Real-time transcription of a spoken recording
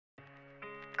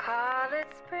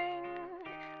it's spring,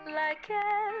 like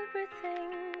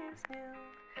everything is new.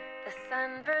 The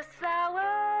sunburst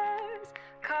flowers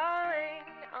calling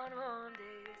on warm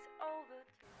days over.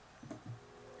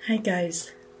 Hi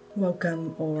guys,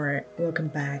 welcome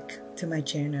back to my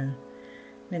channel.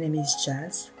 My name is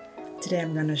Jess. Today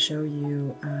I'm gonna show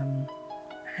you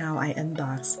how I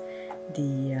unbox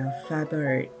the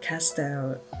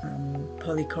Faber-Castell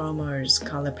Polychromos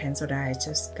color pencil that I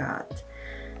just got,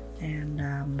 and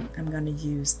I'm gonna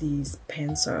use this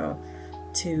pencil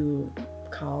to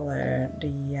color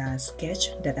the sketch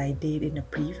that I did in the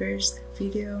previous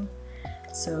video.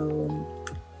 So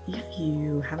if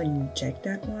you haven't checked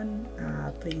that one,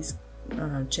 please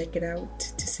check it out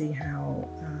to see how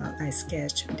I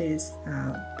sketched this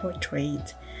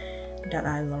portrait that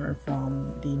I learned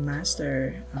from the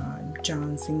master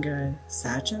John Singer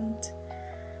Sargent.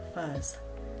 First,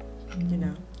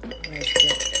 let's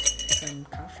get some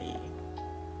coffee.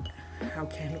 How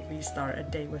can we start a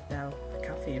day without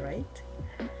coffee, right?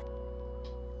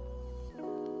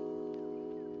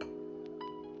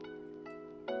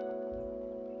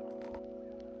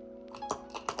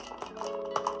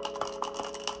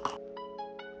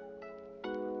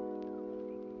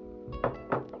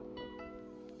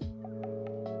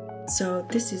 So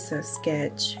this is a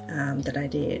sketch that I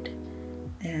did,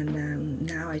 and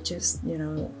now I just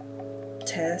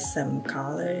test some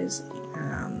colors,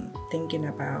 thinking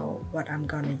about what I'm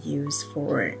gonna use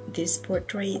for this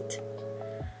portrait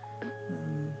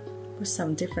with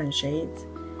some different shades,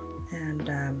 and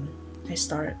I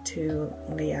started to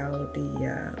lay out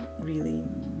the really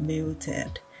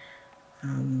muted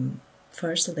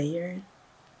first layer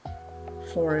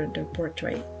for the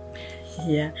portrait.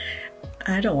 Yeah,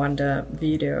 I don't want the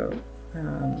video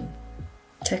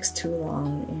takes too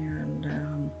long,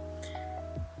 and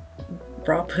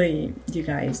probably you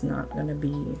guys not gonna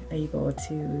be able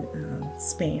to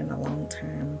spend a long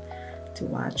time to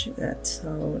watch it.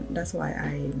 So that's why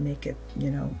I make it,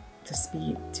 the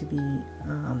speed to be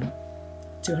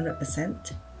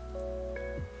 200%.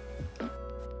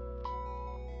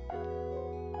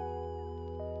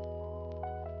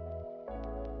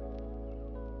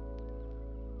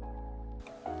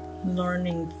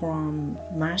 Learning from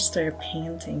master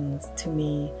paintings to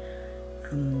me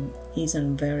is a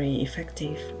very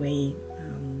effective way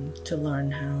to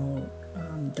learn how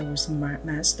those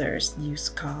masters use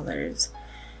colors.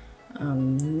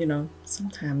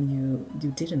 Sometimes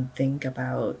you didn't think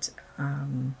about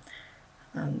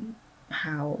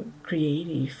how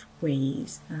creative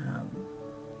ways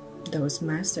those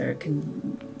masters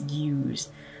can use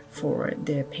for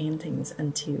their paintings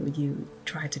until you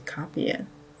try to copy it.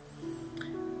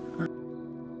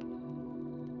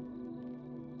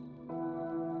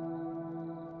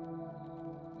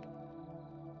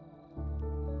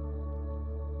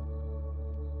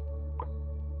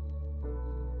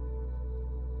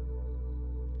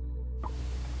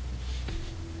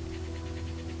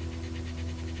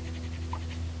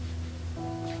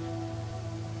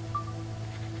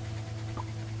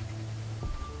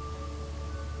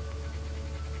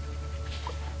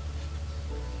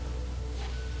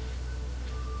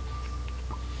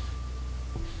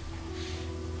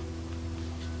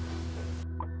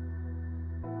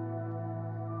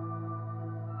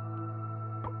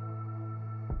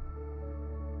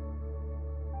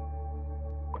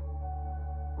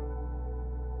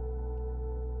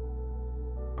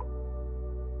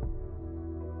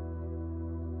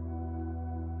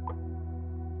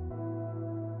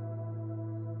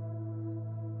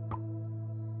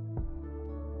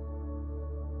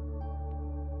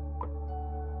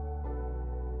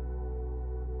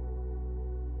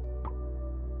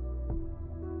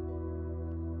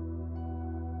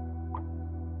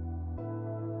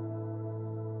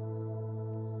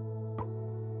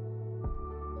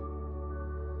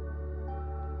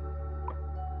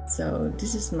 So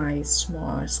this is my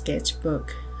small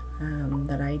sketchbook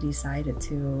that I decided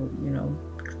to,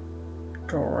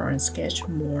 draw and sketch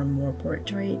more and more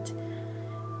portrait.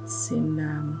 Since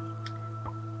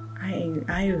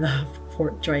I love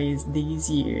portraits these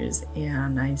years,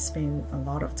 and I spend a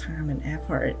lot of time and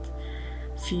effort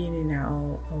figuring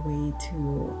out a way to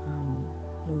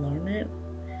learn it.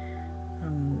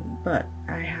 But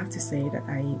I have to say that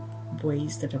I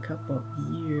wasted a couple of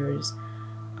years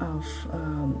of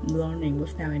learning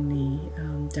without any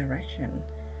direction.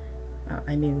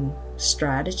 I mean,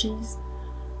 strategies,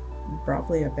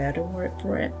 probably a better word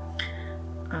for it.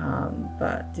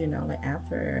 But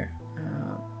after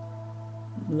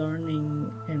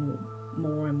learning and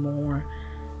more,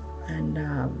 and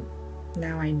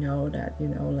now I know that, you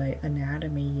know, like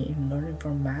anatomy in learning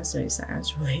from master is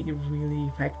actually really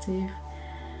effective.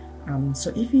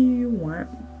 So if you want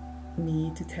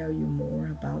me to tell you more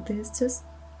about this, just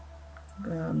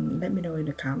let me know in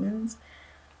the comments.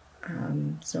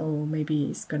 So maybe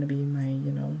it's gonna be my,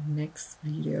 you know, next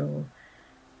video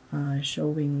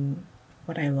showing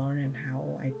what I learned and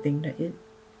how I think that it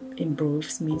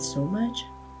improves me so much.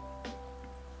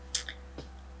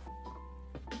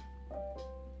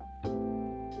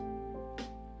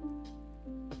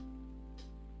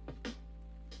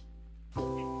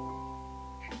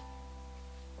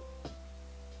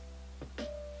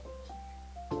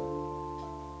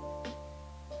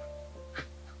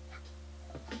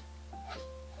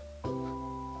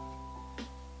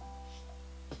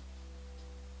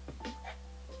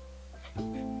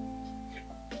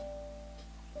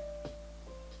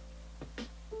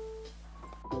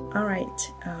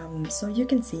 Alright, so you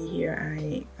can see here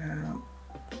I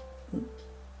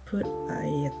put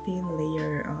a thin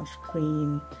layer of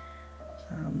green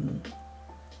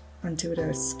onto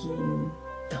the skin,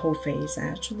 the whole face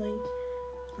actually,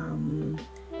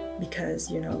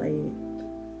 because, you know,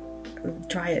 like,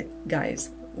 try it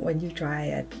guys, when you try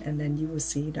it, and then you will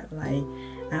see that like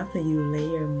after you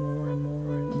layer more and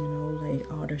more, you know,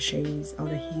 like all the shades, all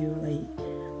the hue,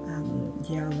 like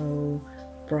yellow,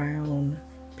 brown,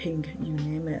 pink, you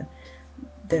name it,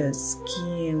 the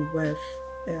skin with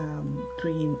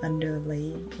green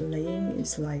underlaying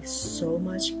is like so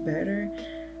much better.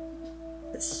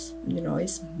 It's, you know,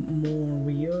 it's more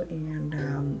real, and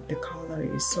the color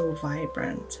is so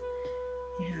vibrant.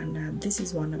 And this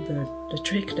is one of the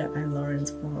trick that I learned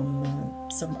from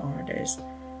some artists,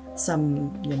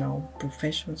 some, you know,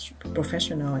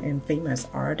 professional and famous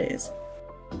artists.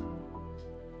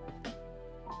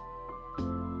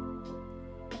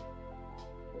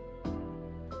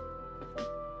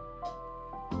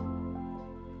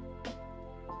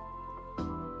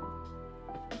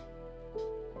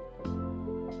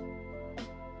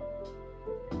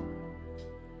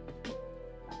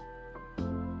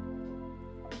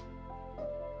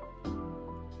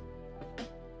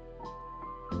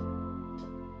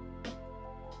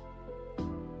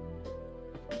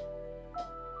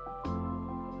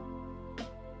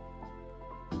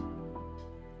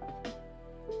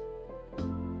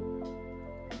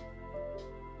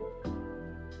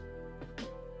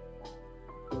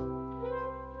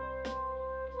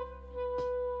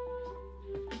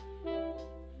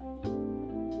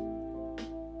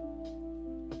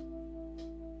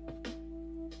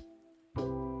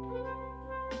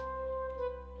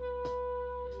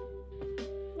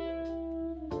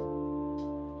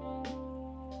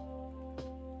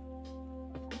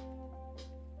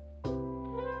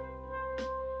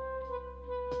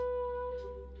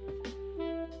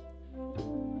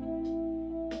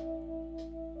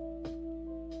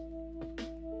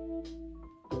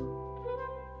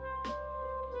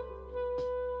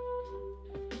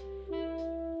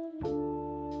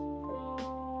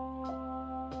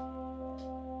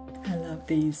 I love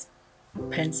these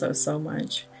pencils so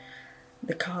much.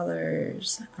 The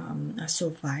colors are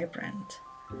so vibrant,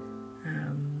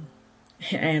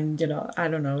 and you know, I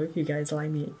don't know if you guys like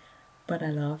me, but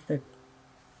I love the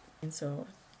pencil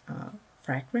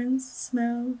fragrance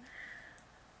smell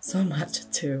so much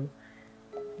too.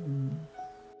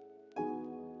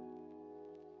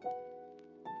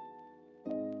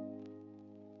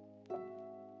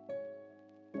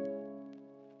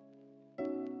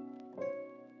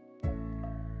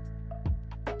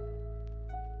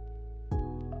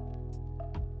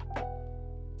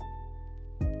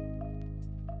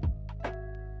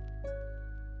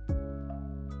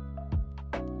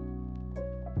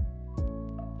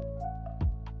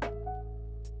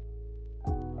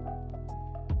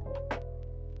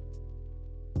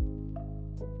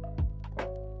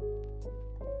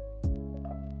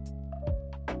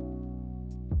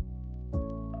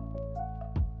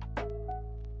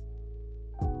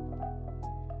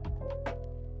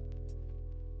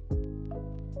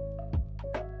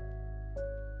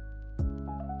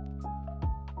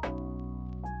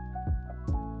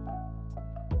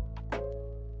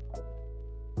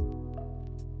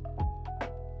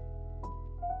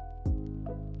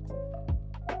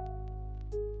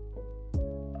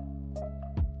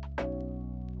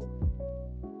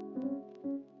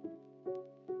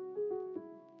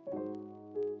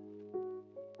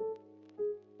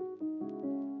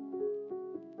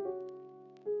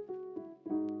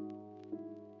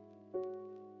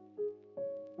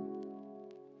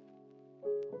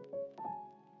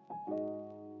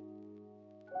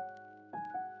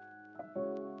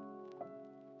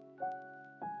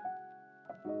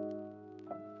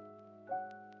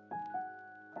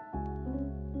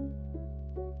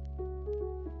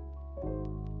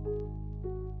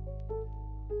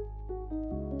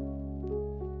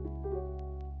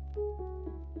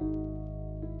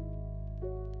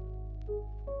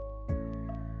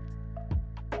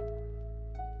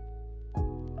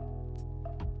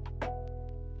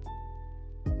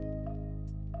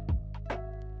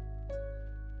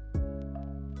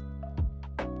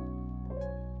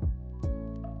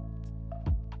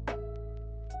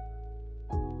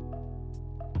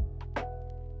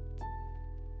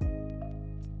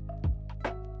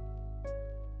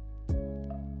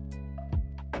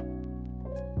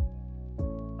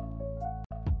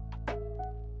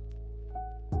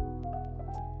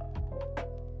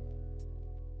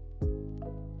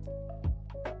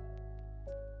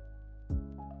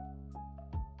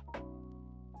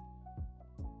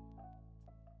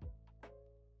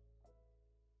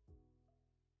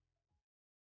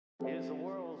 is the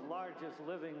world's largest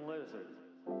living lizard,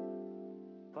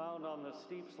 found on the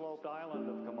steep-sloped island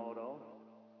of Komodo,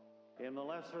 in the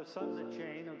lesser sunset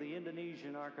chain of the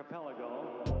Indonesian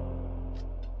archipelago.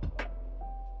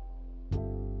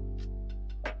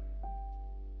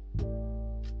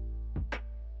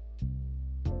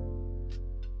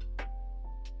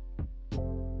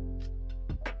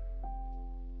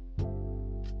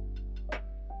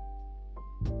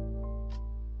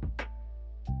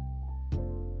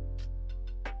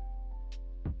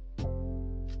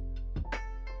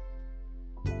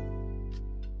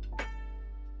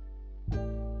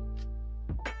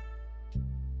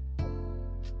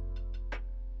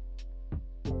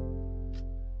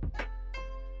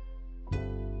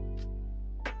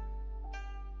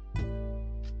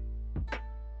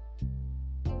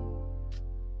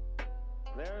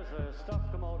 There's a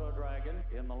stuffed Komodo dragon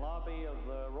in the lobby of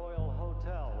the Royal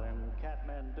Hotel in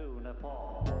Kathmandu,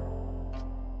 Nepal.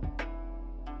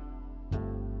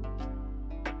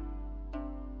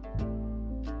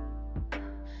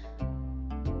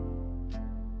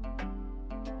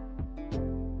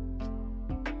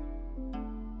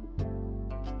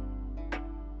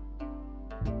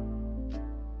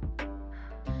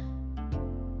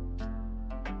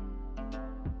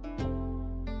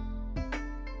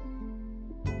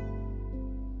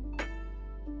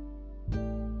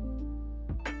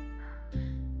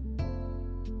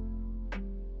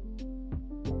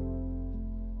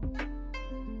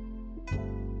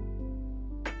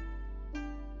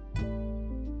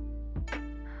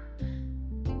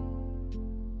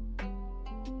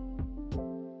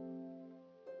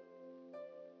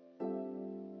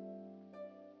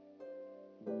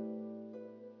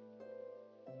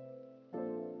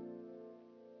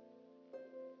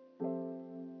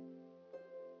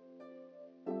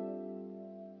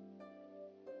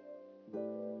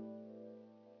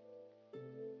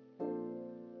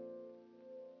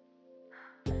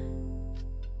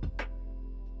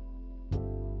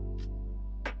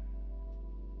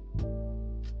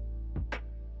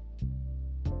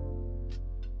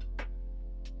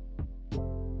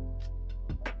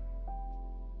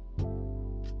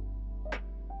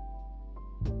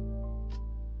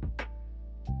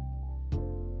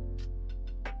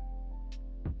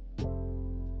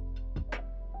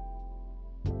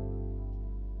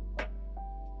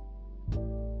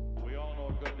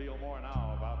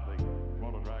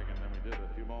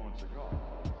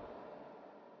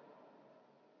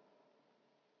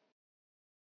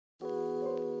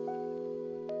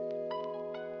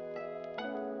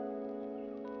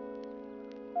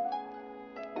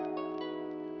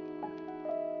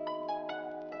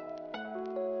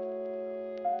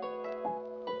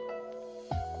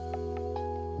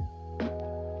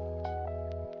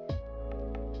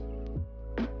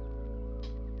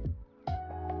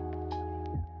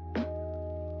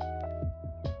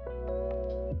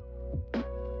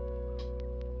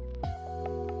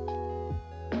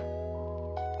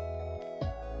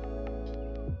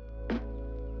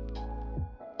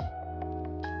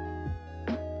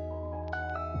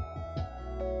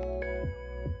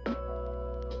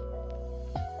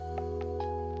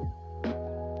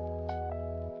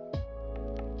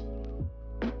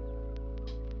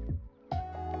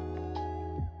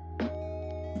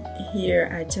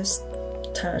 Here I just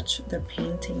touch the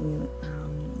painting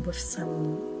with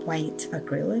some white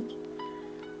acrylic.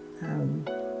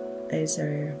 There's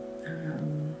a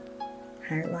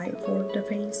highlight for the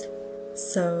face.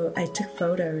 So I took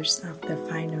photos of the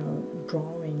final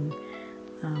drawing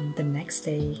the next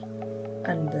day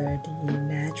under the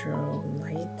natural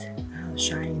light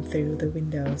shining through the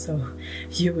window. So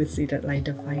you would see that like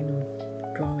the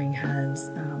final drawing has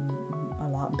a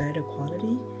lot better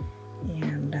quality,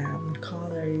 and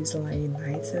color is like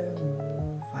nicer,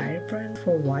 more vibrant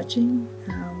for watching.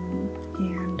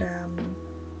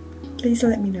 Please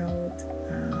let me know,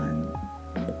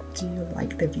 do you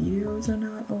like the videos or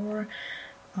not, or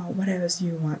what else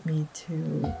you want me to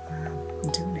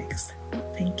do next.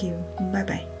 Thank you. Bye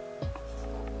bye.